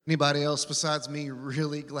Anybody else besides me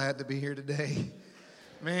really glad to be here today?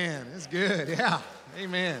 Man, it's good. Yeah.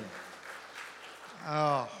 Amen.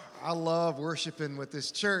 Oh, I love worshiping with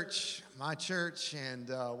this church, my church, and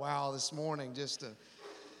wow, this morning just a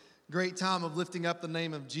great time of lifting up the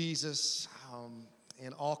name of Jesus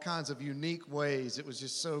in all kinds of unique ways. It was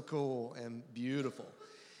just so cool and beautiful.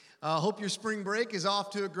 I hope your spring break is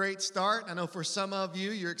off to a great start. I know for some of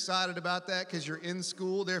you, you're excited about that because you're in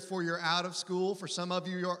school, therefore you're out of school. For some of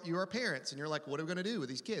you, you are parents, and you're like, what are we going to do with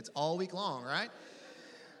these kids all week long, right?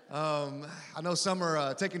 I know some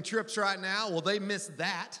are taking trips right now. Well, they missed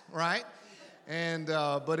that, right?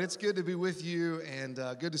 But it's good to be with you, and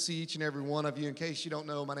good to see each and every one of you. In case you don't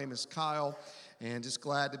know, my name is Kyle, and just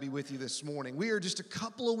glad to be with you this morning. We are just a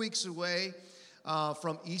couple of weeks away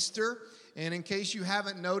from Easter. And in case you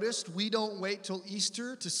haven't noticed, we don't wait till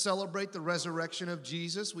Easter to celebrate the resurrection of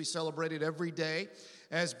Jesus. We celebrate it every day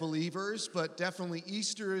as believers, but definitely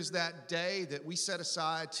Easter is that day that we set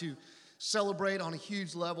aside to celebrate on a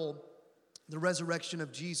huge level the resurrection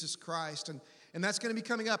of Jesus Christ. And that's going to be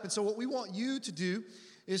coming up. And so what we want you to do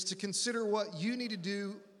is to consider what you need to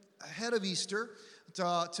do ahead of Easter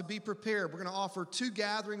to be prepared. We're going to offer 2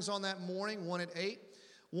 gatherings on that morning, one at 8.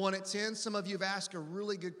 1 at 10. Some of you have asked a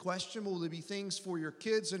really good question. Will there be things for your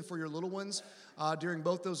kids and for your little ones during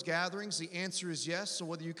both those gatherings? The answer is yes. So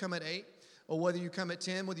whether you come at 8 or whether you come at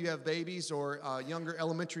 10, whether you have babies or younger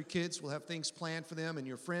elementary kids, we'll have things planned for them and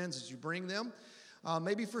your friends as you bring them.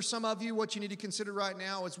 Maybe for some of you, what you need to consider right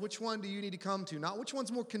now is which one do you need to come to? Not which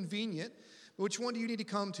one's more convenient, but which one do you need to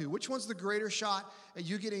come to? Which one's the greater shot at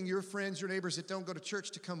you getting your friends, your neighbors that don't go to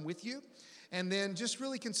church to come with you? And then just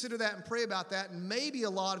really consider that and pray about that. And maybe a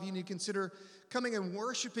lot of you need to consider coming and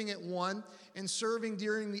worshiping at one and serving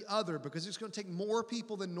during the other, because it's going to take more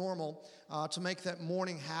people than normal to make that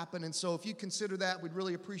morning happen. And so if you consider that, we'd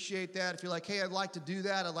really appreciate that. If you're like, hey, I'd like to do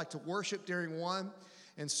that. I'd like to worship during one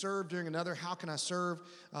and serve during another. How can I serve?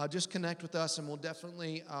 Just connect with us, and we'll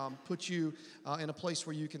definitely put you in a place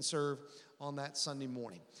where you can serve on that Sunday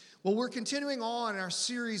morning. Well, we're continuing on our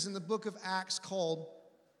series in the book of Acts called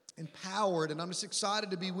Empowered, and I'm just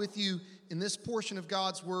excited to be with you in this portion of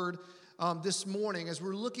God's Word this morning as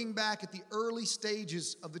we're looking back at the early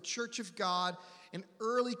stages of the Church of God and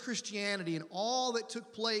early Christianity and all that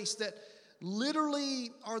took place that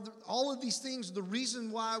literally all of these things are the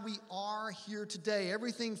reason why we are here today.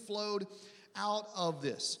 Everything flowed out of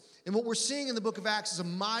this. And what we're seeing in the book of Acts is a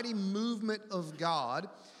mighty movement of God.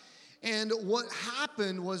 And what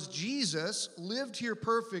happened was Jesus lived here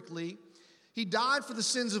perfectly. He died for the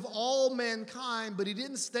sins of all mankind, but he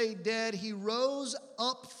didn't stay dead. He rose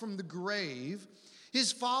up from the grave.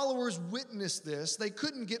 His followers witnessed this. They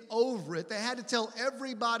couldn't get over it. They had to tell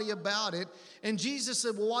everybody about it. And Jesus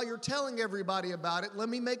said, well, while you're telling everybody about it, let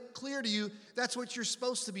me make clear to you that's what you're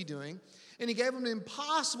supposed to be doing. And he gave them an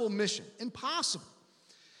impossible mission. Impossible.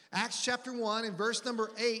 Acts chapter 1 and verse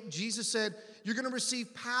number 8, Jesus said, you're going to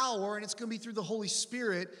receive power, and it's going to be through the Holy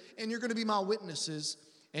Spirit, and you're going to be my witnesses.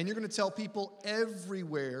 And you're going to tell people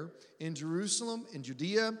everywhere in Jerusalem, in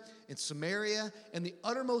Judea, in Samaria, and the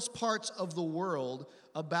uttermost parts of the world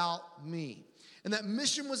about me. And that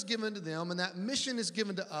mission was given to them, and that mission is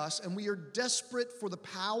given to us, and we are desperate for the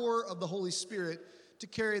power of the Holy Spirit to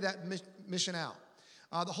carry that mission out.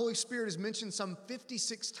 The Holy Spirit is mentioned some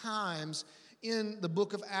 56 times in the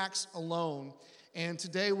book of Acts alone. And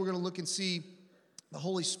today we're going to look and see the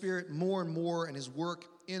Holy Spirit more and more and his work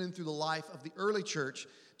in and through the life of the early church,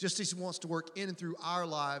 just as he wants to work in and through our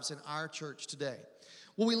lives and our church today.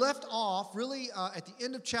 Well, we left off really at the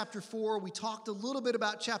end of chapter 4. We talked a little bit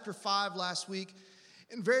about chapter 5 last week.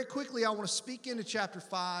 And very quickly, I want to speak into chapter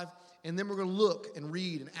 5, and then we're going to look and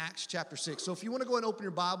read in Acts chapter 6. So if you want to go and open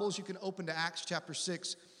your Bibles, you can open to Acts chapter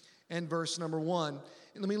 6 and verse number 1.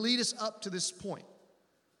 And let me lead us up to this point.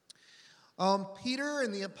 Peter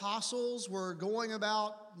and the apostles were going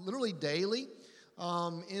about literally daily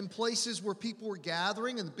in places where people were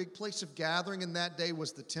gathering, and the big place of gathering in that day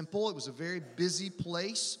was the temple. It was a very busy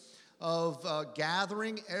place of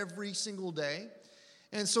gathering every single day.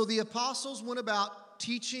 And so the apostles went about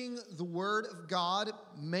teaching the word of God,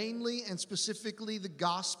 mainly and specifically the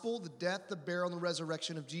gospel, the death, the burial, and the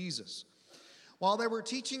resurrection of Jesus. While they were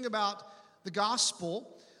teaching about the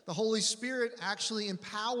gospel, the Holy Spirit actually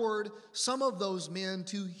empowered some of those men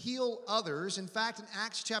to heal others. In fact, in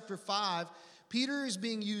Acts chapter 5, Peter is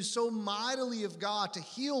being used so mightily of God to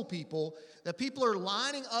heal people that people are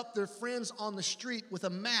lining up their friends on the street with a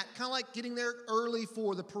mat, kind of like getting there early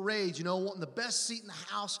for the parade, wanting the best seat in the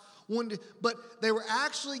house. But they were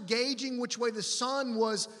actually gauging which way the sun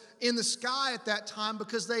was in the sky at that time,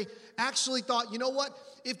 because they actually thought, you know what?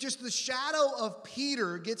 if just the shadow of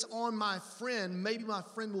Peter gets on my friend, maybe my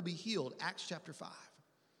friend will be healed. Acts chapter 5.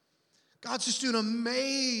 God's just doing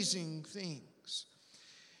amazing things.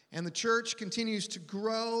 And the church continues to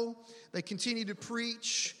grow. They continue to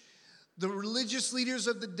preach. The religious leaders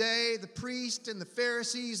of the day, the priests and the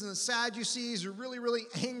Pharisees and the Sadducees are really, really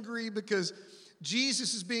angry because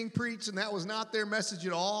Jesus is being preached and that was not their message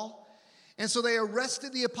at all. And so they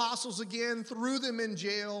arrested the apostles again, threw them in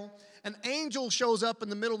jail. An angel shows up in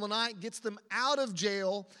the middle of the night, gets them out of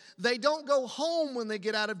jail. They don't go home when they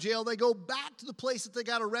get out of jail. They go back to the place that they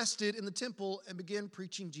got arrested in the temple and begin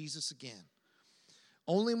preaching Jesus again.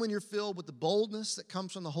 Only when you're filled with the boldness that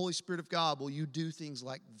comes from the Holy Spirit of God will you do things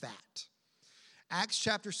like that. Acts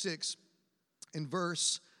chapter 6 and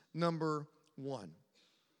verse number 1. It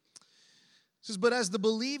says, but as the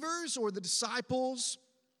believers or the disciples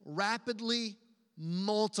rapidly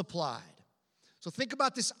multiplied. So think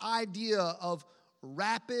about this idea of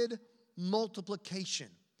rapid multiplication.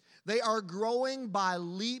 They are growing by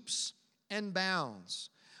leaps and bounds.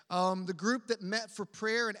 The group that met for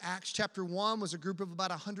prayer in Acts chapter 1 was a group of about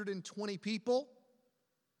 120 people.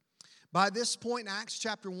 By this point in Acts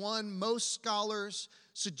chapter 1, most scholars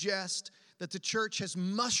suggest that the church has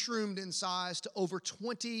mushroomed in size to over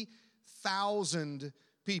 20,000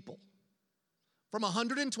 people. From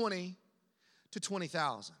 120 to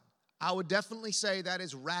 20,000. I would definitely say that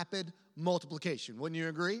is rapid multiplication. Wouldn't you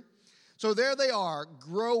agree? So there they are,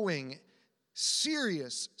 growing,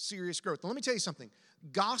 serious growth. Now let me tell you something.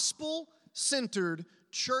 Gospel-centered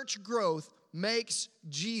church growth makes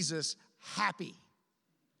Jesus happy.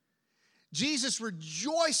 Jesus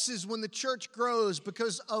rejoices when the church grows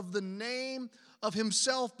because of the name of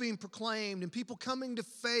himself being proclaimed and people coming to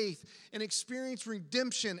faith and experience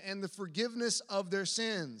redemption and the forgiveness of their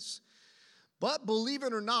sins. But believe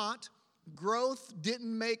it or not, growth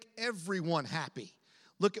didn't make everyone happy.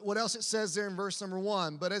 Look at what else it says there in verse number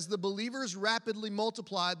 1. But as the believers rapidly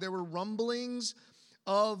multiplied, there were rumblings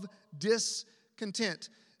of discontent.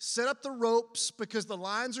 Set up the ropes because the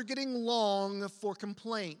lines are getting long for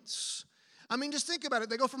complaints. I mean, just think about it.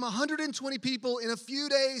 They go from 120 people in a few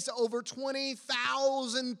days to over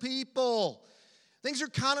 20,000 people. Things are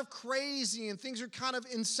kind of crazy and things are kind of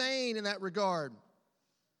insane in that regard.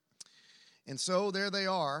 And so there they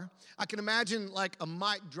are. I can imagine like a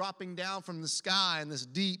mic dropping down from the sky and this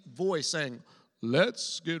deep voice saying,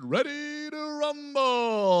 let's get ready to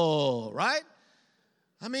rumble, right?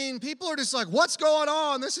 I mean, people are just like, what's going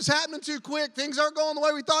on? This is happening too quick. Things aren't going the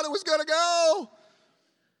way we thought it was going to go.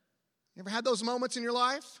 You ever had those moments in your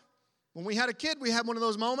life? When we had a kid, we had one of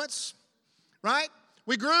those moments, right?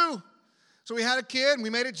 We grew. So we had a kid and we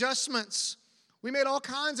made adjustments. We made all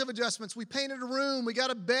kinds of adjustments. We painted a room. We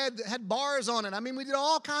got a bed that had bars on it. I mean, we did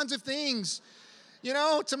all kinds of things,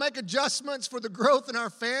 to make adjustments for the growth in our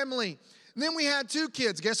family. And then we had 2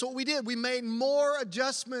 kids. Guess what we did? We made more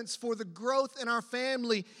adjustments for the growth in our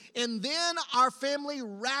family. And then our family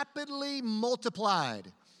rapidly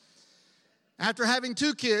multiplied. After having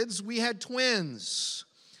 2 kids, we had twins.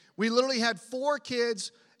 We literally had 4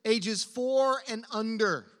 kids, ages 4 and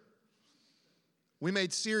under. We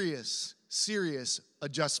made serious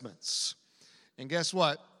adjustments. And guess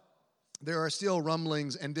what? There are still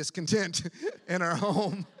rumblings and discontent in our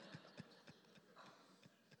home.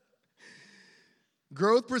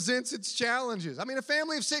 Growth presents its challenges. I mean, a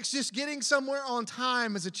family of 6 just getting somewhere on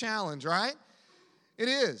time is a challenge, right? It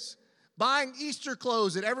is. Buying Easter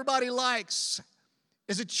clothes that everybody likes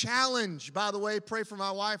is a challenge. By the way, pray for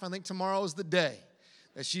my wife. I think tomorrow is the day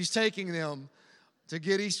that she's taking them to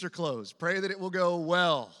get Easter clothes. Pray that it will go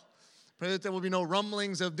well. Pray that there will be no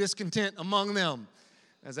rumblings of discontent among them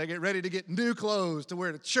as they get ready to get new clothes to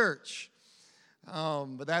wear to church.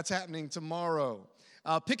 But that's happening tomorrow.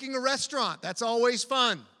 Picking a restaurant, that's always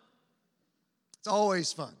fun. It's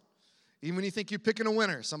always fun. Even when you think you're picking a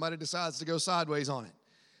winner, somebody decides to go sideways on it.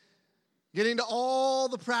 Getting to all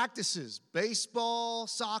the practices, baseball,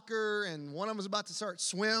 soccer, and one of them was about to start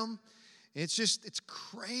swim. It's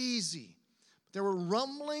crazy. There were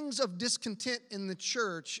rumblings of discontent in the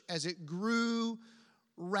church as it grew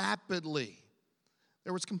rapidly.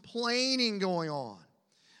 There was complaining going on.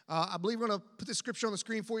 I believe we're going to put the scripture on the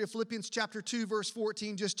screen for you. Philippians chapter 2, verse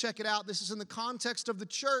 14. Just check it out. This is in the context of the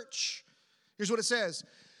church. Here's what it says.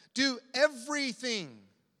 Do everything.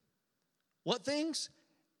 What things?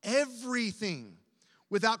 Everything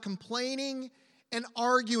without complaining and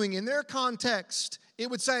arguing. In their context, it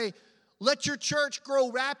would say, let your church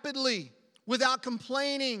grow rapidly without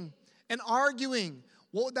complaining and arguing.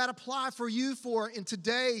 What would that apply for you for in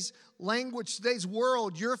today's language, today's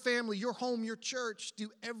world, your family, your home, your church? Do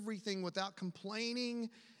everything without complaining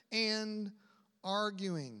and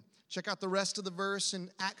arguing. Check out the rest of the verse in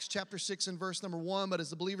Acts chapter 6 and verse number 1. But as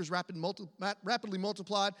the believers rapidly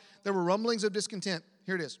multiplied, there were rumblings of discontent.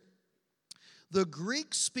 Here it is. The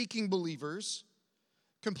Greek-speaking believers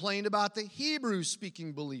complained about the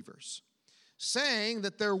Hebrew-speaking believers, saying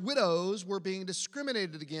that their widows were being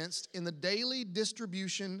discriminated against in the daily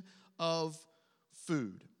distribution of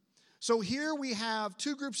food. So here we have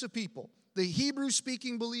two groups of people, the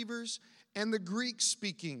Hebrew-speaking believers and the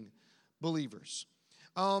Greek-speaking believers.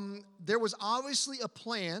 There was obviously a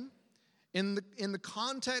plan in the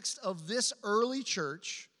context of this early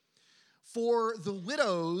church for the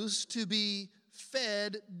widows to be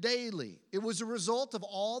fed daily. It was a result of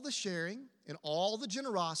all the sharing and all the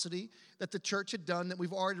generosity that the church had done that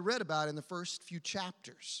we've already read about in the first few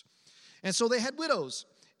chapters. And so they had widows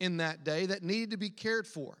in that day that needed to be cared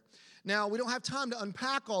for. Now, we don't have time to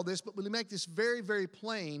unpack all this, but we'll make this very, very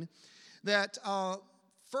plain that 1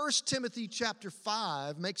 Timothy chapter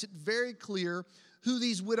 5 makes it very clear who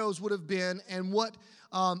these widows would have been and what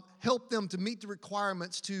helped them to meet the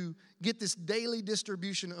requirements to get this daily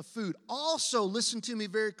distribution of food. Also, listen to me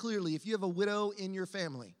very clearly. If you have a widow in your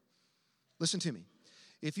family, listen to me.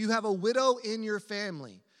 If you have a widow in your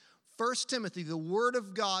family, 1 Timothy, the Word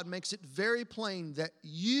of God makes it very plain that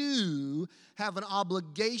you have an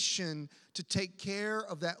obligation to take care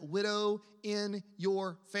of that widow in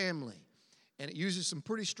your family. And it uses some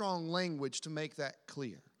pretty strong language to make that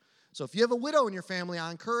clear. So if you have a widow in your family, I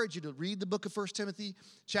encourage you to read the book of 1 Timothy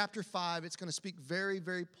chapter 5. It's going to speak very,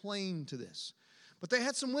 very plain to this. But they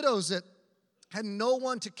had some widows that had no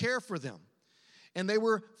one to care for them. And they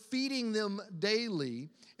were feeding them daily.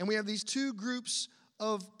 And we have these two groups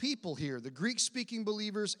of people here, the Greek-speaking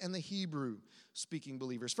believers and the Hebrew-speaking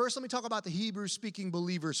believers. First, let me talk about the Hebrew-speaking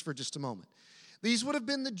believers for just a moment. These would have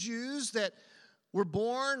been the Jews that were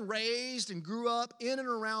born, raised, and grew up in and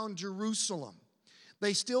around Jerusalem.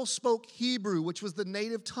 They still spoke Hebrew, which was the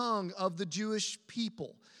native tongue of the Jewish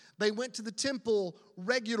people. They went to the temple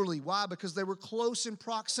regularly. Why? Because they were close in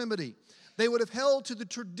proximity. They would have held to the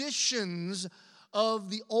traditions of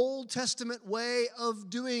the Old Testament way of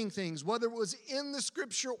doing things, whether it was in the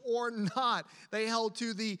Scripture or not. They held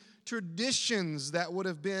to the traditions that would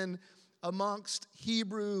have been amongst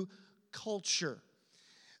Hebrew culture.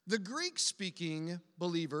 The Greek-speaking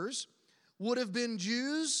believers would have been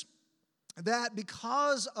Jews that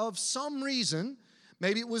because of some reason,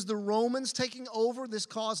 maybe it was the Romans taking over. This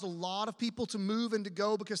caused a lot of people to move and to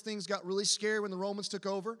go because things got really scary when the Romans took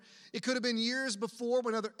over. It could have been years before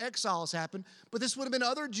when other exiles happened, but this would have been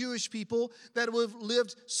other Jewish people that would have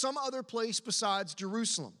lived some other place besides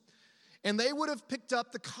Jerusalem. And they would have picked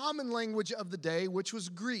up the common language of the day, which was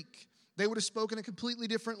Greek. They would have spoken a completely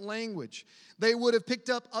different language. They would have picked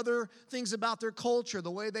up other things about their culture.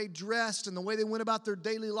 The way they dressed and the way they went about their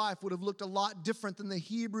daily life would have looked a lot different than the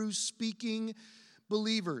Hebrew-speaking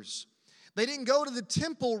believers. They didn't go to the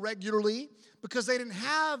temple regularly because they didn't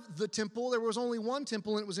have the temple. There was only one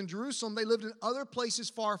temple, and it was in Jerusalem. They lived in other places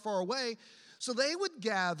far, far away. So they would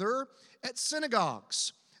gather at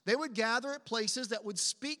synagogues. They would gather at places that would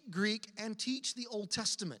speak Greek and teach the Old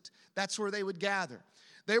Testament. That's where they would gather.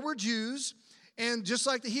 They were Jews, and just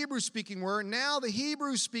like the Hebrew-speaking were, now the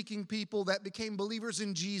Hebrew-speaking people that became believers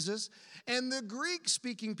in Jesus and the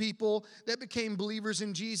Greek-speaking people that became believers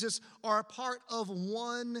in Jesus are a part of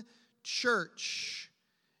one church.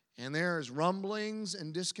 And there's rumblings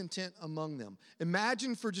and discontent among them.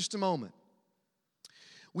 Imagine for just a moment,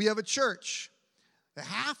 we have a church.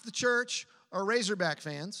 Half the church are Razorback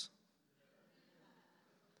fans,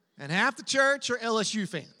 and half the church are LSU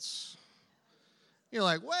fans. You're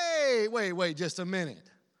like, wait, just a minute,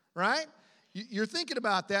 right? You're thinking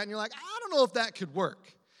about that, and you're like, I don't know if that could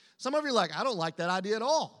work. Some of you are like, I don't like that idea at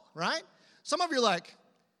all, right? Some of you are like,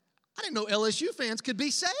 I didn't know LSU fans could be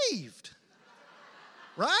saved,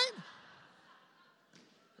 right?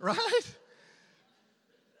 Right?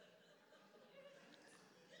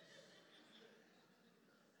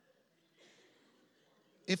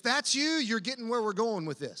 If that's you, you're getting where we're going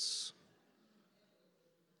with this.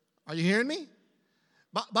 Are you hearing me?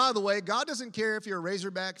 By the way, God doesn't care if you're a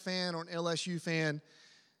Razorback fan or an LSU fan.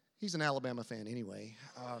 He's an Alabama fan anyway.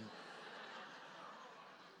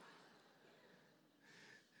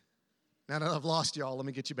 Now that I've lost y'all, let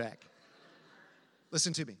me get you back.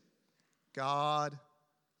 Listen to me. God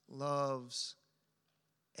loves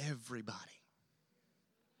everybody.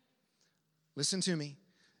 Listen to me.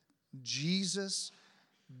 Jesus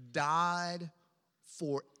died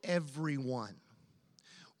for everyone.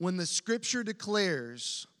 When the Scripture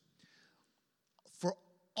declares, for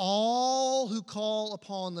all who call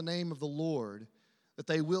upon the name of the Lord, that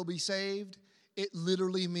they will be saved, it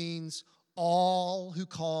literally means all who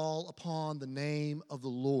call upon the name of the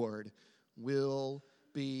Lord will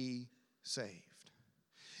be saved.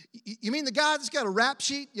 You mean the guy that's got a rap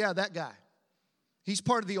sheet? Yeah, that guy. He's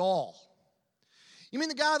part of the all. You mean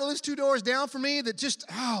the guy that lives 2 doors down from me that just,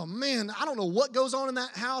 oh man, I don't know what goes on in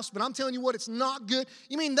that house, but I'm telling you what, it's not good.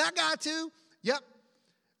 You mean that guy too? Yep,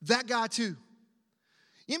 that guy too.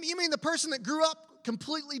 You mean the person that grew up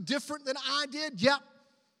completely different than I did? Yep,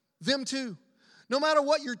 them too. No matter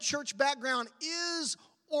what your church background is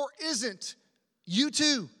or isn't, you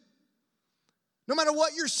too. No matter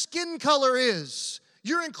what your skin color is,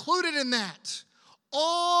 you're included in that.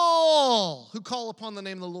 All who call upon the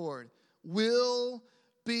name of the Lord will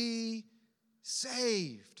be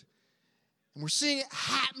saved. And we're seeing it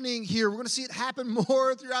happening here. We're going to see it happen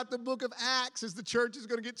more throughout the book of Acts as the church is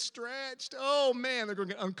going to get stretched. Oh man, they're going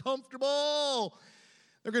to get uncomfortable.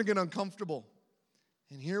 They're going to get uncomfortable.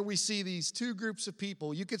 And here we see these 2 groups of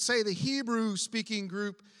people. You could say the Hebrew-speaking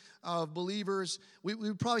group of believers, we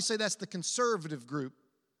would probably say that's the conservative group,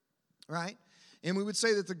 right? And we would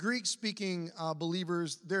say that the Greek-speaking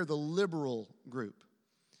believers, they're the liberal group.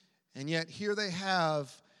 And yet here they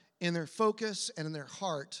have in their focus and in their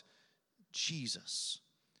heart Jesus.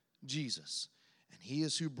 Jesus. And he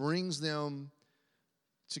is who brings them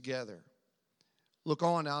together. Look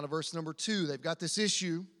on now to verse number 2. They've got this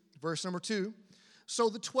issue. Verse number 2. So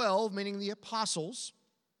the 12, meaning the apostles,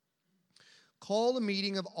 called a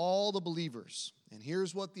meeting of all the believers. And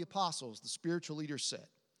here's what the apostles, the spiritual leaders, said.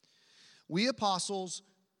 We apostles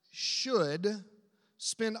should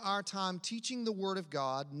spend our time teaching the Word of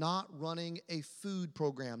God, not running a food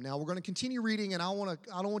program. Now, we're going to continue reading, and I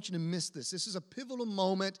don't want you to miss this. This is a pivotal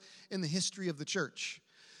moment in the history of the church.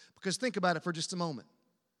 Because think about it for just a moment.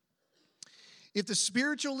 If the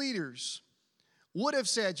spiritual leaders would have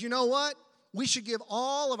said, you know what? We should give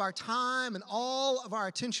all of our time and all of our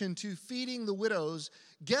attention to feeding the widows.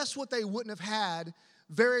 Guess what they wouldn't have had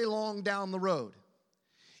very long down the road?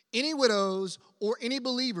 Any widows or any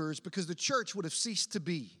believers, because the church would have ceased to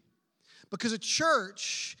be. Because a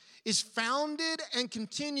church is founded and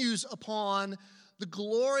continues upon the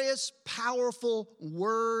glorious, powerful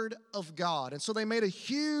Word of God. And so they made a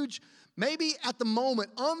huge, maybe at the moment,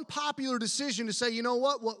 unpopular decision to say, you know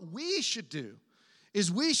what we should do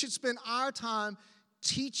is we should spend our time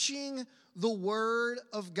teaching the Word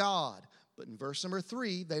of God. But in verse number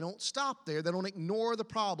 3, they don't stop there. They don't ignore the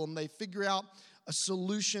problem. They figure out a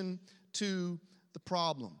solution to the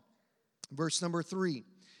problem. Verse number 3,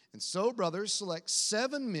 and so, brothers, select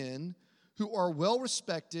 7 men who are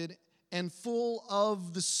well-respected and full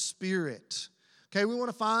of the Spirit. Okay, we want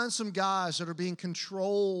to find some guys that are being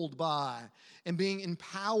controlled by and being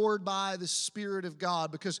empowered by the Spirit of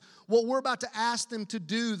God, because what we're about to ask them to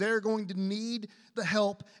do, they're going to need the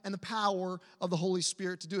help and the power of the Holy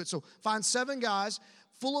Spirit to do it. So find 7 guys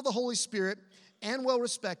full of the Holy Spirit and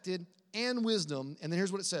well-respected and wisdom. And then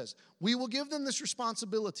here's what it says. We will give them this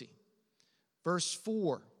responsibility. Verse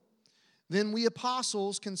 4. Then we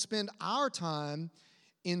apostles can spend our time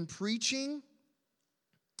in preaching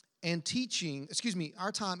and teaching,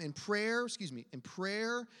 our time in prayer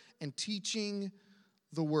and teaching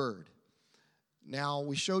the Word. Now,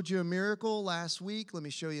 we showed you a miracle last week. Let me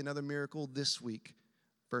show you another miracle this week.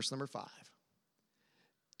 Verse number 5.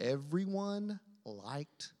 Everyone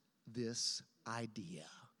liked this idea.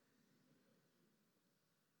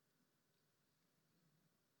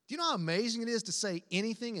 Do you know how amazing it is to say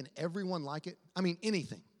anything and everyone like it? I mean,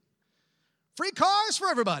 anything. Free cars for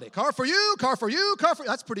everybody. Car for you, car for you, car for you.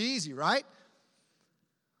 That's pretty easy, right?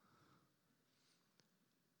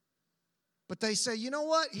 But they say, you know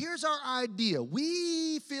what? Here's our idea.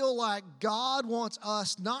 We feel like God wants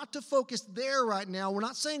us not to focus there right now. We're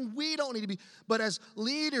not saying we don't need to be, but as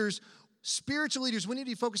leaders, spiritual leaders, we need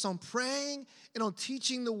to be focused on praying and on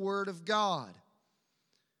teaching the Word of God.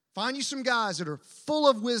 Find you some guys that are full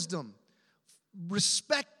of wisdom,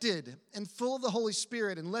 respected, and full of the Holy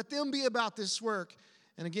Spirit, and let them be about this work.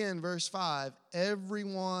 And again, verse 5,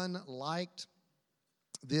 everyone liked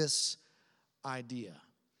this idea.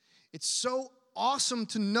 It's so awesome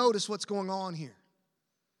to notice what's going on here.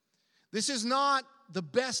 This is not the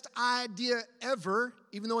best idea ever,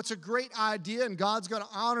 even though it's a great idea, and God's going to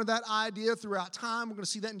honor that idea throughout time. We're going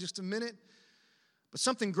to see that in just a minute. But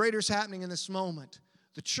something greater is happening in this moment.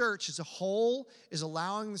 The church as a whole is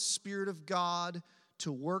allowing the Spirit of God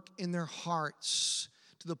to work in their hearts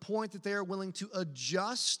to the point that they are willing to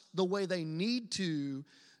adjust the way they need to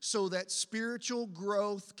so that spiritual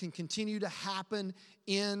growth can continue to happen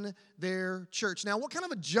in their church. Now, what kind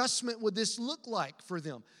of adjustment would this look like for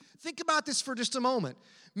them? Think about this for just a moment.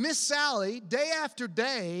 Miss Sally, day after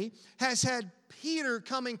day, has had Peter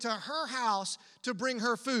coming to her house to bring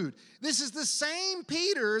her food. This is the same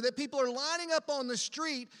Peter that people are lining up on the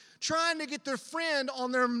street trying to get their friend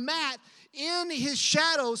on their mat in his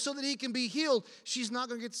shadow so that he can be healed. She's not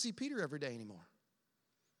going to get to see Peter every day anymore.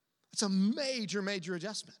 It's a major, major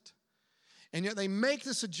adjustment. And yet they make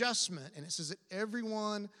this adjustment, and it says that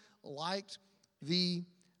everyone liked the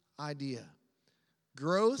idea.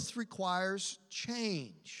 Growth requires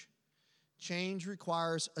change. Change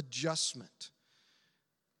requires adjustment.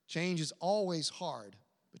 Change is always hard,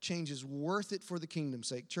 but change is worth it for the kingdom's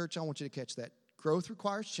sake. Church, I want you to catch that. Growth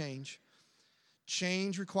requires change.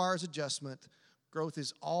 Change requires adjustment. Growth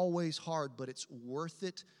is always hard, but it's worth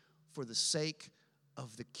it for the sake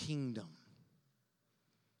of the kingdom.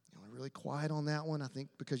 We're really quiet on that one, I think,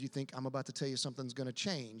 because you think I'm about to tell you something's going to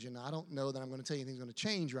change, and I don't know that I'm going to tell you anything's going to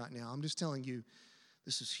change right now. I'm just telling you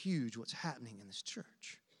this is huge what's happening in this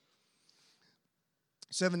church.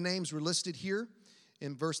 7 names were listed here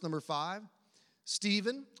in verse number 5.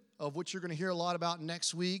 Stephen, of which you're going to hear a lot about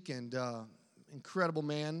next week, and incredible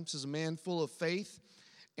man. This is a man full of faith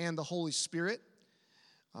and the Holy Spirit.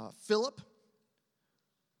 Philip,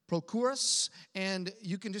 Prochorus, and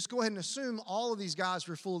you can just go ahead and assume all of these guys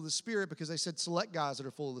were full of the Spirit because they said select guys that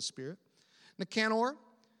are full of the Spirit. Nicanor,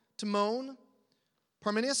 Timon,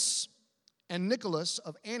 Parmenas, and Nicholas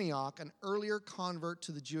of Antioch, an earlier convert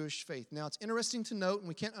to the Jewish faith. Now, it's interesting to note, and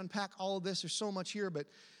we can't unpack all of this, there's so much here, but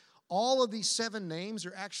all of these 7 names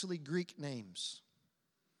are actually Greek names.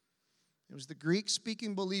 It was the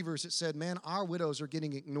Greek-speaking believers that said, man, our widows are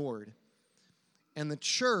getting ignored. And the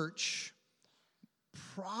church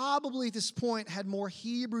probably at this point had more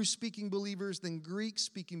Hebrew-speaking believers than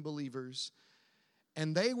Greek-speaking believers,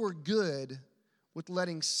 and they were good with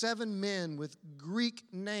letting 7 men with Greek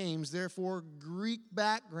names, therefore Greek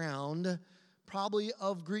background, probably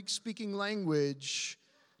of Greek-speaking language,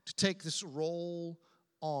 to take this role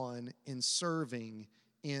on in serving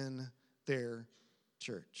in their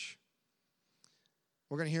church.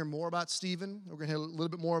 We're going to hear more about Stephen. We're going to hear a little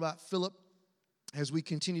bit more about Philip as we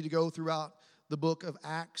continue to go throughout the book of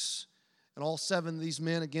Acts. And all 7 of these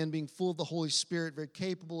men, again, being full of the Holy Spirit, very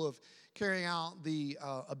capable of carrying out the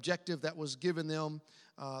objective that was given them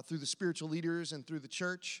through the spiritual leaders and through the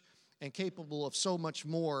church, and capable of so much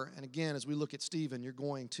more. And again, as we look at Stephen, you're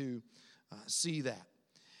going to see that.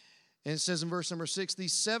 And it says in verse number 6,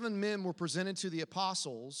 these 7 men were presented to the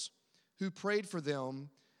apostles who prayed for them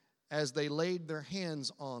as they laid their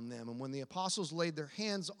hands on them. And when the apostles laid their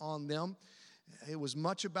hands on them, it was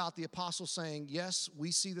much about the apostles saying, yes, we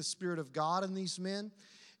see the Spirit of God in these men.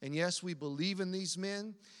 And yes, we believe in these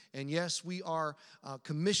men. And yes, we are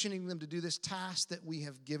commissioning them to do this task that we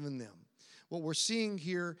have given them. What we're seeing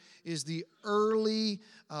here is the early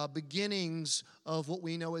beginnings of what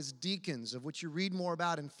we know as deacons, of which you read more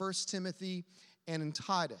about in 1 Timothy and in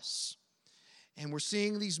Titus. And we're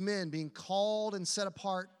seeing these men being called and set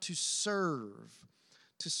apart to serve.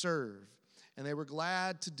 And they were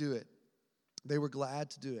glad to do it. They were glad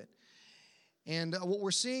to do it. And what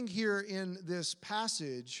we're seeing here in this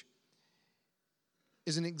passage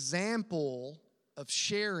is an example of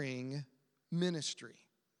sharing ministry.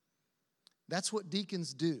 That's what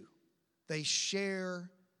deacons do. They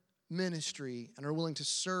share ministry and are willing to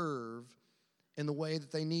serve in the way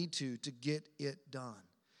that they need to get it done.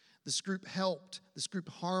 This group helped. This group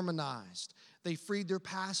harmonized. They freed their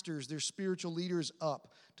pastors, their spiritual leaders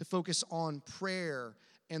up to focus on prayer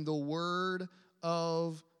and the Word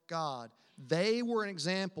of God. They were an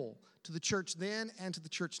example to the church then and to the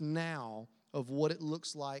church now of what it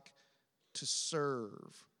looks like to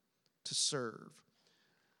serve. To serve.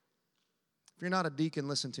 If you're not a deacon,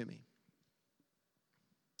 listen to me.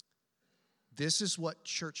 This is what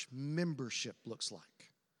church membership looks like.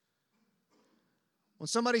 When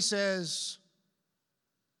somebody says,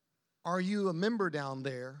 are you a member down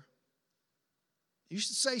there? You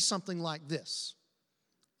should say something like this.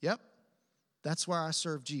 Yep, that's where I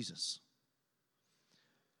serve Jesus.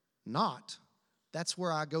 Not, that's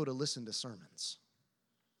where I go to listen to sermons.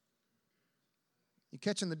 You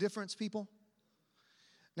catching the difference, people?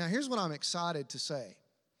 Now, here's what I'm excited to say.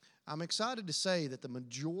 I'm excited to say that the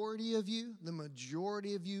majority of you,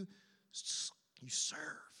 you serve.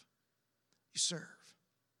 You serve.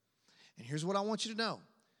 And here's what I want you to know.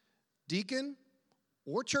 Deacon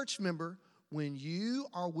or church member, when you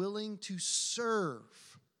are willing to serve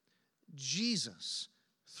Jesus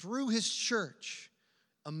through his church,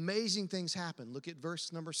 amazing things happen. Look at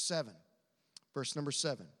verse number 7. Verse number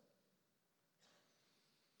 7.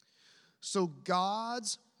 So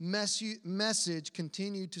God's message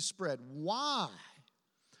continued to spread. Why?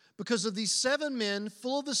 Because of these 7 men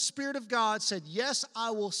full of the Spirit of God said, yes,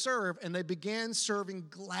 I will serve, and they began serving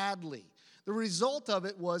gladly. The result of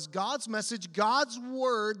it was God's message, God's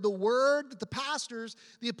word, the word that the pastors,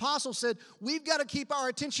 the apostles said, we've got to keep our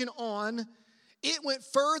attention on. It went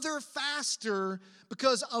further, faster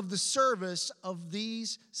because of the service of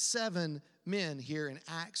these 7 men here in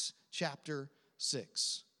Acts chapter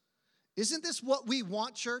 6. Isn't this what we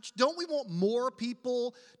want, church? Don't we want more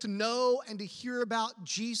people to know and to hear about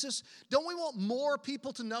Jesus? Don't we want more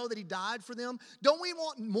people to know that He died for them? Don't we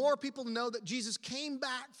want more people to know that Jesus came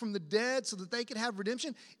back from the dead so that they could have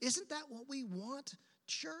redemption? Isn't that what we want,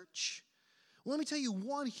 church? Well, let me tell you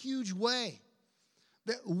one huge way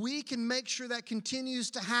that we can make sure that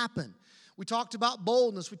continues to happen. We talked about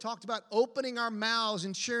boldness. We talked about opening our mouths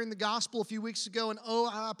and sharing the gospel a few weeks ago. And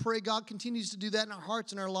I pray God continues to do that in our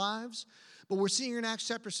hearts and our lives. But we're seeing here in Acts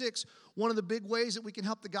chapter 6, one of the big ways that we can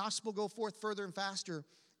help the gospel go forth further and faster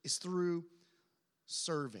is through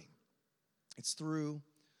serving. It's through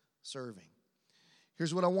serving.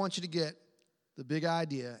 Here's what I want you to get, the big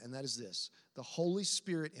idea, and that is this. The Holy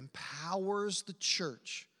Spirit empowers the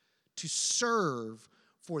church to serve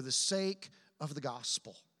for the sake of the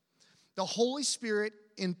gospel. The Holy Spirit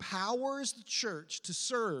empowers the church to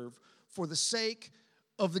serve for the sake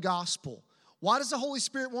of the gospel. Why does the Holy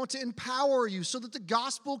Spirit want to empower you? So that the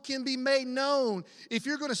gospel can be made known. If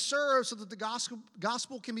you're going to serve so that the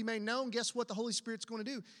gospel can be made known, guess what the Holy Spirit's going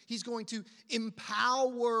to do? He's going to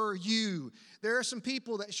empower you. There are some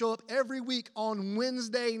people that show up every week on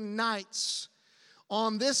Wednesday nights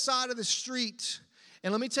on this side of the street.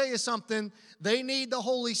 And let me tell you something, they need the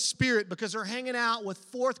Holy Spirit because they're hanging out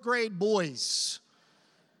with 4th grade boys.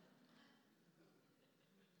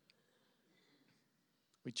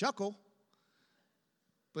 We chuckle,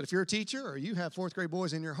 but if you're a teacher or you have 4th grade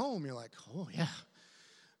boys in your home, you're like, oh yeah,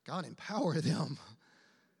 God empower them.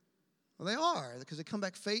 Well, they are, because they come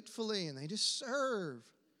back faithfully and they just serve.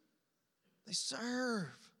 They serve.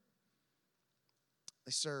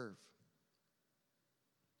 They serve.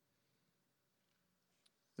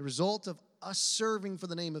 The result of us serving for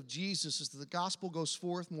the name of Jesus is that the gospel goes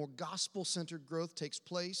forth, more gospel-centered growth takes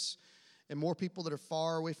place, and more people that are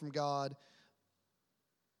far away from God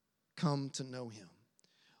come to know Him.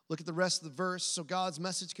 Look at the rest of the verse. So God's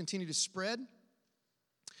message continued to spread.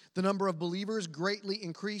 The number of believers greatly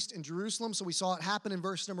increased in Jerusalem. So we saw it happen in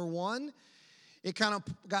verse number 1. It kind of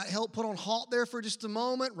got put on halt there for just a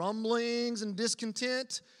moment, rumblings and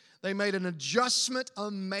discontent. They made an adjustment, a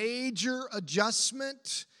major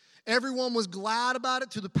adjustment. Everyone was glad about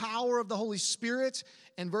it through the power of the Holy Spirit.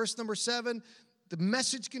 And verse number 7, the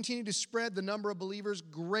message continued to spread. The number of believers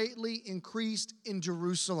greatly increased in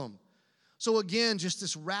Jerusalem. So again, just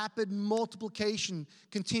this rapid multiplication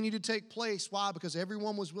continued to take place. Why? Because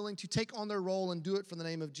everyone was willing to take on their role and do it for the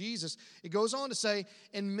name of Jesus. It goes on to say,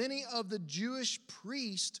 and many of the Jewish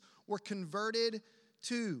priests were converted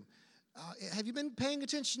too. Have you been paying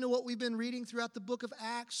attention to what we've been reading throughout the book of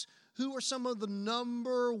Acts? Who are some of the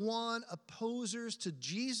number one opposers to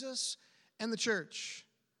Jesus and the church?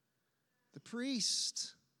 The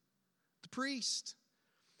priest. The priest.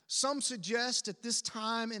 Some suggest at this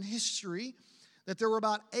time in history that there were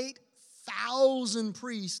about 8,000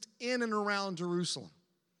 priests in and around Jerusalem.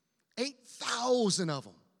 8,000 of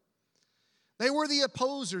them. They were the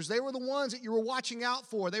opposers. They were the ones that you were watching out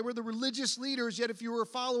for. They were the religious leaders, yet if you were a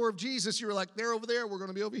follower of Jesus, you were like, they're over there, we're going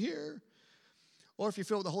to be over here. Or if you're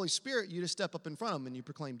filled with the Holy Spirit, you just step up in front of them and you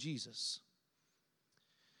proclaim Jesus.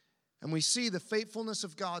 And we see the faithfulness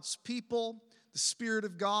of God's people, the Spirit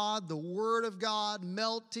of God, the Word of God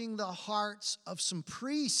melting the hearts of some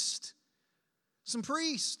priests. Some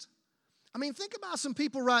priests. I mean, think about some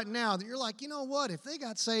people right now that you're like, you know what, if they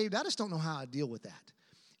got saved, I just don't know how I deal with that.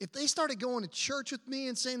 If they started going to church with me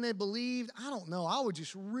and saying they believed, I don't know. I would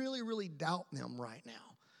just really, really doubt them right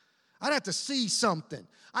now. I'd have to see something.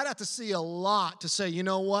 I'd have to see a lot to say, you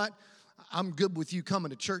know what? I'm good with you coming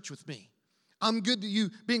to church with me. I'm good to you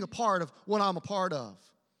being a part of what I'm a part of.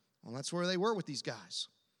 Well, that's where they were with these guys.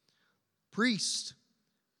 Priests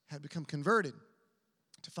had become converted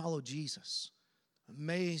to follow Jesus.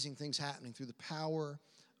 Amazing things happening through the power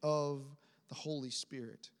of the Holy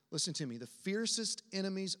Spirit. Listen to me. The fiercest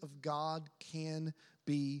enemies of God can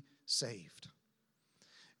be saved.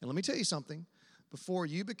 And let me tell you something. Before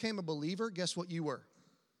you became a believer, guess what you were?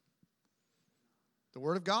 The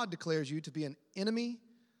Word of God declares you to be an enemy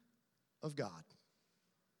of God.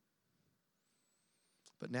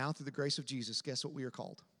 But now, through the grace of Jesus, guess what we are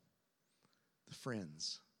called? The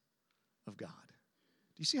friends of God.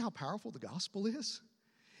 Do you see how powerful the gospel is?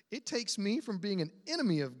 It takes me from being an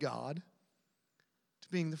enemy of God to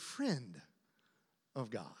being the friend of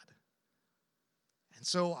God. And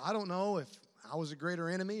so I don't know if I was a greater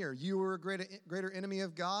enemy or you were a greater enemy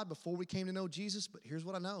of God before we came to know Jesus, but here's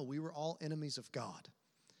what I know. We were all enemies of God.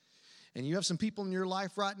 And you have some people in your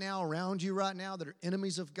life right now, around you right now, that are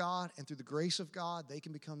enemies of God, and through the grace of God, they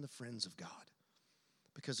can become the friends of God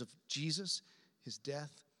because of Jesus, his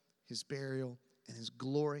death, his burial, and his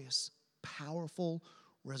glorious, powerful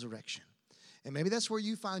resurrection. And maybe that's where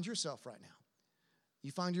you find yourself right now.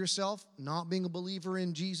 You find yourself not being a believer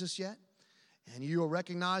in Jesus yet, and you are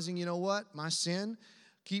recognizing, you know what, my sin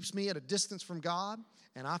keeps me at a distance from God,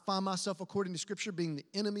 and I find myself, according to Scripture, being the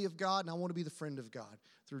enemy of God, and I want to be the friend of God.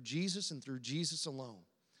 Through Jesus and through Jesus alone,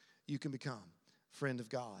 you can become a friend of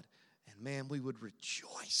God. And man, we would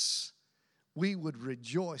rejoice. We would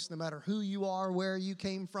rejoice no matter who you are, where you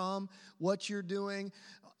came from, what you're doing.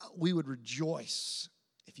 We would rejoice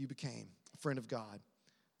if you became a friend of God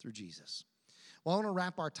through Jesus. Well, I want to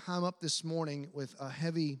wrap our time up this morning with a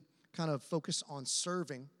heavy kind of focus on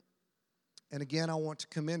serving. And again, I want to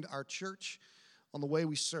commend our church on the way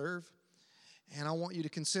we serve. And I want you to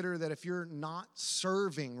consider that if you're not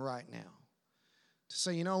serving right now, to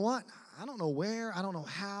say, you know what, I don't know where, I don't know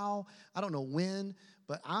how, I don't know when,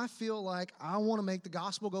 but I feel like I want to make the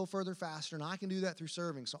gospel go further faster, and I can do that through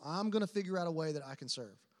serving. So I'm going to figure out a way that I can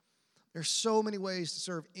serve. There's so many ways to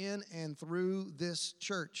serve in and through this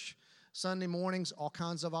church. Sunday mornings, all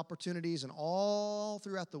kinds of opportunities, and all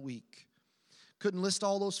throughout the week. Couldn't list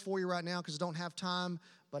all those for you right now because I don't have time,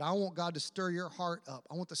 but I want God to stir your heart up.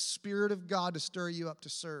 I want the Spirit of God to stir you up to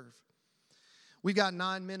serve. We've got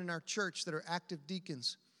 9 men in our church that are active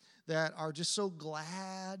deacons that are just so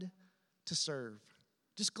glad to serve.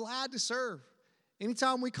 Just glad to serve.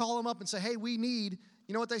 Anytime we call them up and say, hey, we need,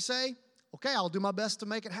 you know what they say? Okay, I'll do my best to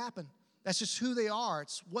make it happen. That's just who they are.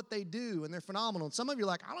 It's what they do, and they're phenomenal. And some of you are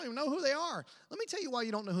like, I don't even know who they are. Let me tell you why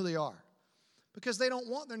you don't know who they are. Because they don't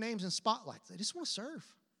want their names in spotlights. They just want to serve.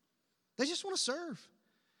 They just want to serve.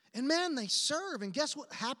 And man, they serve. And guess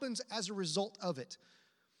what happens as a result of it?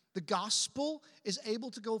 The gospel is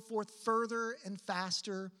able to go forth further and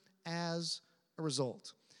faster as a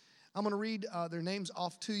result. I'm going to read their names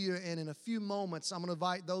off to you, and in a few moments, I'm going to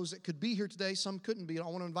invite those that could be here today. Some couldn't be. I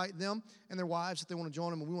want to invite them and their wives if they want to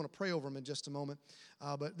join them, and we want to pray over them in just a moment.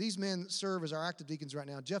 But these men serve as our active deacons right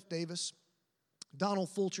now. Jeff Davis, Donald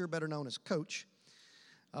Fulcher, better known as Coach.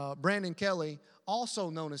 Brandon Kelly, also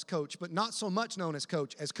known as Coach, but not so much known as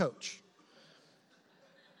Coach.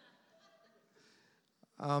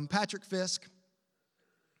 Patrick Fisk,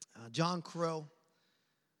 John Crow,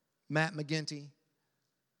 Matt McGinty,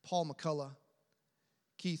 Paul McCullough,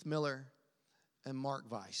 Keith Miller, and Mark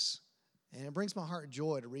Weiss. And it brings my heart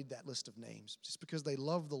joy to read that list of names just because they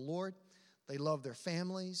love the Lord, they love their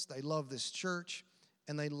families, they love this church,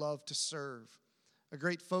 and they love to serve. A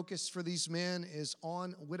great focus for these men is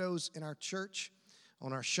on widows in our church,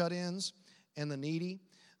 on our shut-ins, and the needy.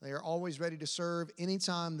 They are always ready to serve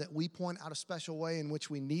anytime that we point out a special way in which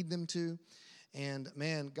we need them to. And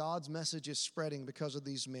man, God's message is spreading because of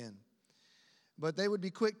these men. But they would be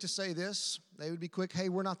quick to say this. They would be quick, hey,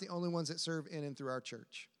 we're not the only ones that serve in and through our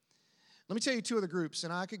church. Let me tell you 2 other groups,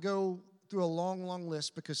 and I could go through a long, long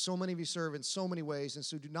list because so many of you serve in so many ways, and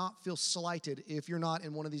so do not feel slighted if you're not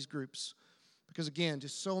in one of these groups. Because again,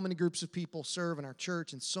 just so many groups of people serve in our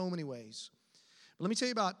church in so many ways. But let me tell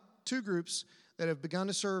you about 2 groups that have begun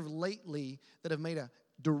to serve lately that have made a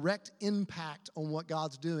direct impact on what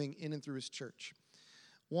God's doing in and through his church.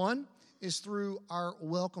 One is through our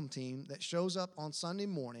welcome team that shows up on Sunday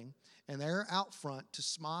morning, and they're out front to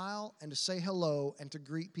smile and to say hello and to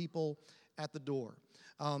greet people at the door.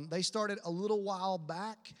 They started a little while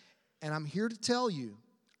back, and I'm here to tell you,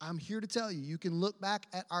 you can look back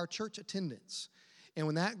at our church attendance. And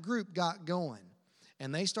when that group got going,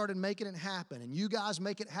 and they started making it happen, and you guys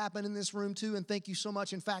make it happen in this room too, and thank you so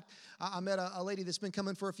much. In fact, I met a lady that's been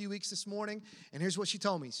coming for a few weeks this morning, and here's what she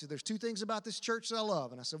told me. She said, there's 2 things about this church that I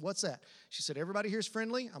love. And I said, what's that? She said, everybody here's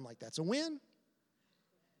friendly. I'm like, that's a win.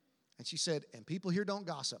 And she said, and people here don't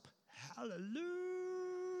gossip. Hallelujah.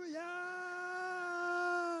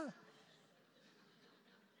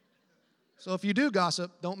 So if you do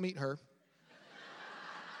gossip, don't meet her,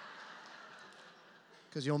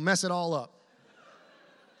 because you'll mess it all up.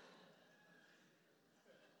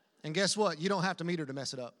 And guess what? You don't have to meet her to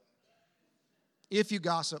mess it up. If you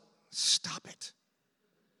gossip, stop it.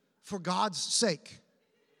 For God's sake,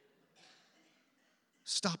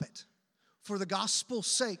 stop it. For the gospel's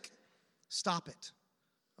sake, stop it.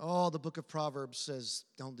 Oh, the book of Proverbs says,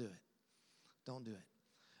 don't do it. Don't do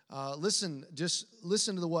it. Just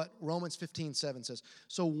listen to what Romans 15:7 says.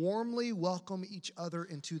 So warmly welcome each other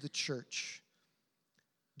into the church,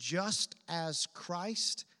 just as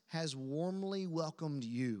Christ has warmly welcomed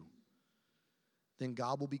you. Then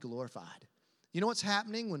God will be glorified. You know what's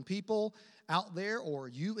happening when people out there or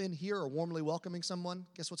you in here are warmly welcoming someone?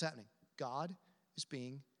 Guess what's happening? God is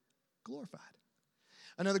being glorified.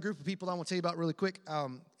 Another group of people I want to tell you about really quick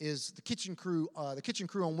is the kitchen crew. The kitchen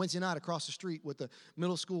crew on Wednesday night across the street with the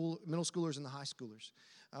middle schoolers and the high schoolers.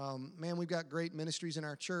 Man, we've got great ministries in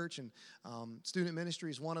our church, and student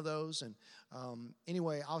ministry is one of those. And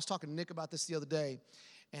anyway, I was talking to Nick about this the other day,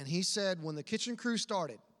 and he said when the kitchen crew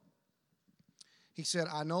started, he said,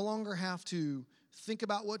 I no longer have to think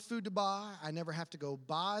about what food to buy. I never have to go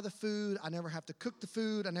buy the food. I never have to cook the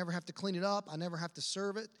food. I never have to clean it up. I never have to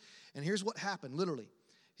serve it. And here's what happened, literally.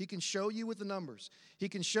 He can show you with the numbers. He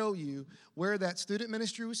can show you where that student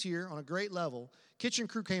ministry was here on a great level. Kitchen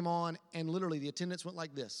crew came on, and literally the attendance went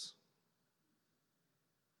like this.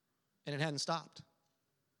 And it hadn't stopped.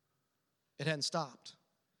 It hadn't stopped.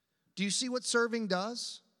 Do you see what serving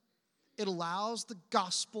does? It allows the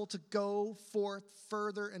gospel to go forth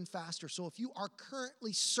further and faster. So if you are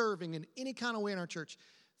currently serving in any kind of way in our church,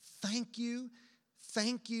 thank you,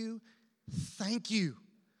 thank you, thank you.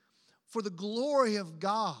 For the glory of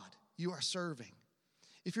God, you are serving.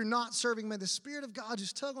 If you're not serving, may the Spirit of God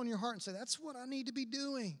just tug on your heart and say, that's what I need to be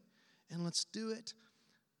doing. And let's do it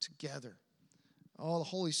together. Oh, the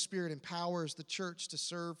Holy Spirit empowers the church to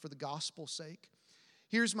serve for the gospel's sake.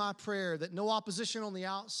 Here's my prayer, that no opposition on the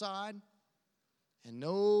outside and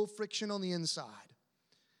no friction on the inside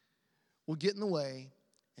will get in the way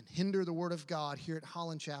and hinder the Word of God here at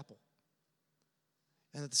Holland Chapel.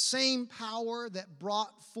 And that the same power that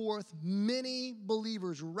brought forth many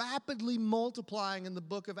believers rapidly multiplying in the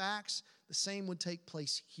book of Acts, the same would take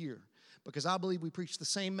place here. Because I believe we preach the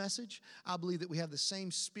same message. I believe that we have the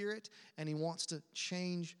same Spirit, and He wants to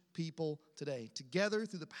change people today. Together,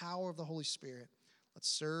 through the power of the Holy Spirit, let's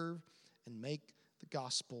serve and make the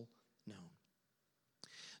gospel known.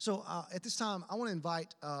 So at this time, I want to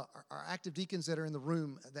invite our active deacons that are in the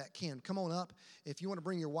room that can. Come on up. If you want to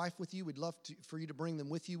bring your wife with you, we'd love for you to bring them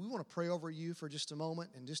with you. We want to pray over you for just a moment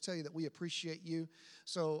and just tell you that we appreciate you.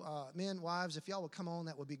 So men, wives, if y'all would come on,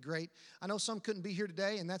 that would be great. I know some couldn't be here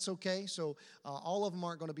today, and that's okay. So all of them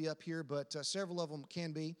aren't going to be up here, but several of them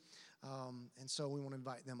can be. And so we want to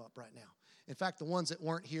invite them up right now. In fact, the ones that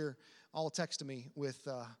weren't here all texted me with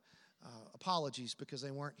apologies because they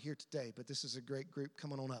weren't here today, but this is a great group.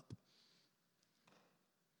 Coming on up.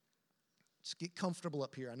 Just get comfortable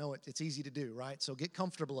up here. I know it's easy to do, right? So get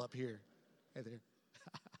comfortable up here. Hey there.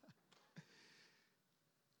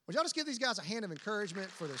 Would y'all just give these guys a hand of encouragement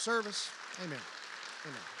for their service? Amen.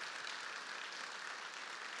 Amen.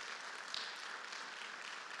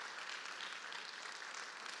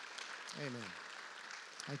 Amen.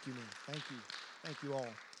 Thank you, man. Thank you. Thank you all.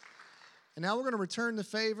 And now we're going to return the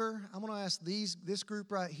favor. I'm going to ask this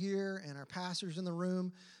group right here and our pastors in the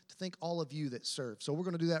room to thank all of you that serve. So we're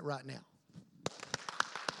going to do that right now.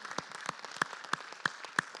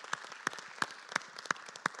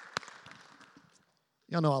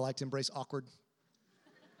 Y'all know I like to embrace awkward.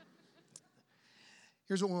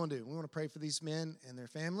 Here's what we want to do. We want to pray for these men and their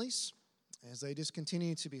families as they just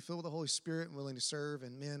continue to be filled with the Holy Spirit and willing to serve.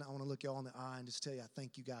 And men, I want to look you all in the eye and just tell you I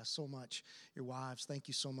thank you guys so much. Your wives, thank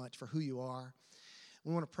you so much for who you are.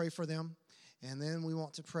 We want to pray for them. And then we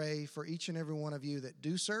want to pray for each and every one of you that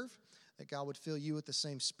do serve, that God would fill you with the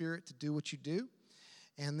same Spirit to do what you do.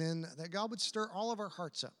 And then that God would stir all of our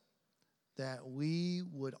hearts up, that we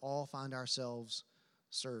would all find ourselves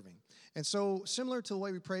serving. And so similar to the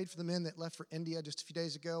way we prayed for the men that left for India just a few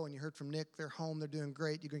days ago, and you heard from Nick, they're home, they're doing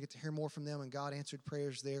great. You're going to get to hear more from them, and God answered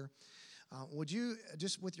prayers there. Would you,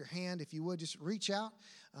 just with your hand, if you would, just reach out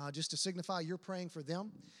just to signify you're praying for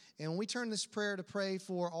them. And when we turn this prayer to pray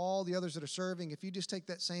for all the others that are serving, if you just take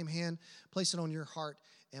that same hand, place it on your heart,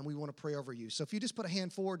 and we want to pray over you. So if you just put a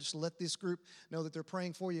hand forward, just let this group know that they're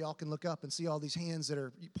praying for you. Y'all can look up and see all these hands that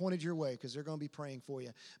are pointed your way because they're going to be praying for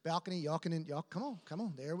you. Balcony, y'all come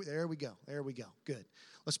on. There we go. Good.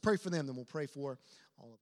 Let's pray for them, then we'll pray for